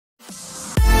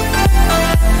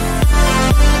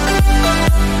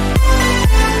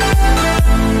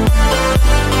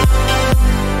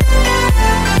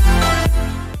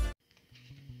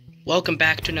Welcome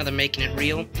back to another Making It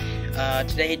Real.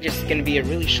 Today just going to be a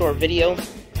really short video.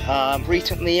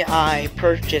 Recently I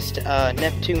purchased a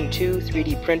Neptune 2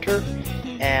 3D printer,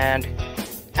 and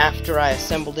after I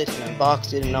assembled it and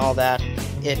unboxed it and all that,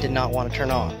 it did not want to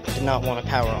turn on. It did not want to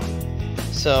power on.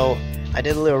 So I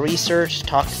did a little research,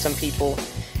 talked to some people,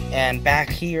 and back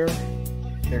here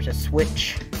there's a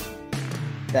switch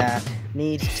that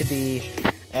needs to be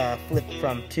flipped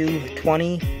from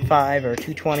 225 or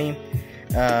 220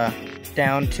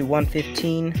 down to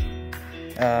 115,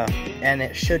 and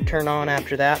it should turn on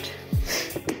after that.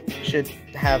 Should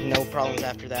have no problems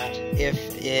after that. If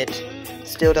it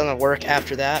still doesn't work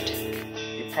after that,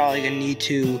 you're probably going to need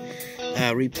to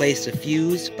replace the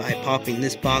fuse by popping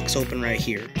this box open right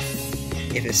here.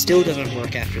 If it still doesn't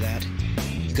work after that,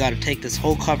 you got to take this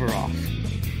whole cover off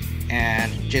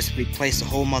and just replace the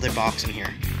whole mother box in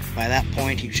here. By that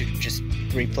point, you should just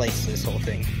replace this whole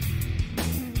thing.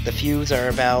 The fuse are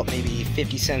about maybe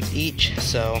 50 cents each,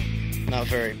 so not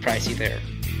very pricey there.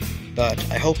 But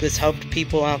I hope this helped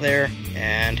people out there,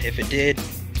 and if it did,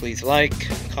 please like,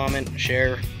 comment,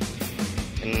 share,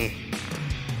 and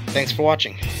thanks for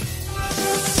watching.